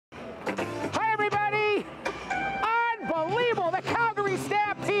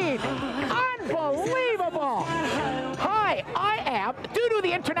Stampede. Unbelievable. Hi, I am Doodoo,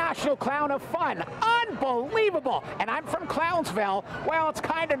 the International Clown of Fun. Unbelievable. And I'm from Clownsville. Well, it's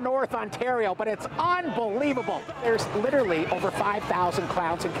kind of North Ontario, but it's unbelievable. There's literally over 5,000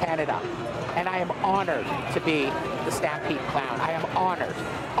 clowns in Canada. And I am honored to be the Stampede Clown. I am honored.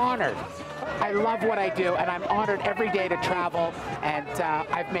 Honored. I love what I do, and I'm honored every day to travel, and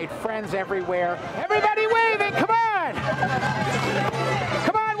I've made friends everywhere. Everybody waving, come on!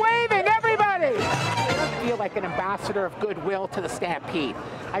 Come on, waving, everybody! I feel like an ambassador of goodwill to the Stampede.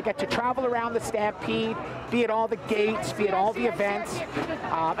 I get to travel around the Stampede, be at all the gates, be at all the events,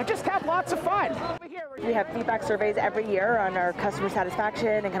 and just have lots of fun. We have feedback surveys every year on our customer satisfaction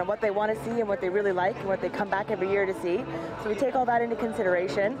and kind of what they want to see and what they really like and what they come back every year to see. So we take all that into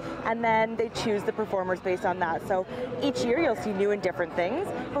consideration, and then they choose the performers based on that. So each year you'll see new and different things,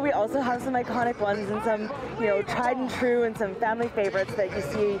 but we also have some iconic ones and some, you know, tried and true and some family favorites that you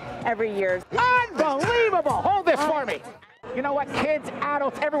see every year. Unbelievable! Hold this for me. You know what, kids,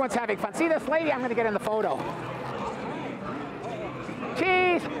 adults, everyone's having fun. See this lady? I'm going to get in the photo.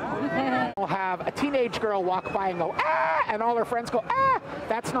 Cheese! We'll have a teenage girl walk by and go, ah! And all her friends go, ah!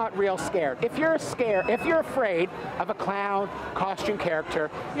 That's not real scared. If you're scared, if you're afraid of a clown costume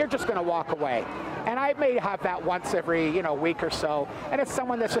character, you're just going to walk away. And I may have that once every, week or so. And it's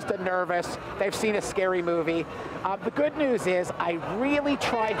someone that's just nervous. They've seen a scary movie. The good news is I really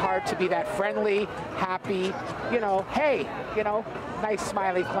try hard to be that friendly, happy, hey, nice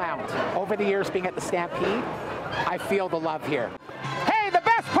smiley clown. Over the years being at the Stampede, I feel the love here. Hey, the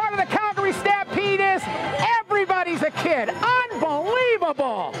best part of the Calgary Stampede is everybody's a kid.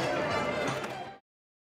 Unbelievable.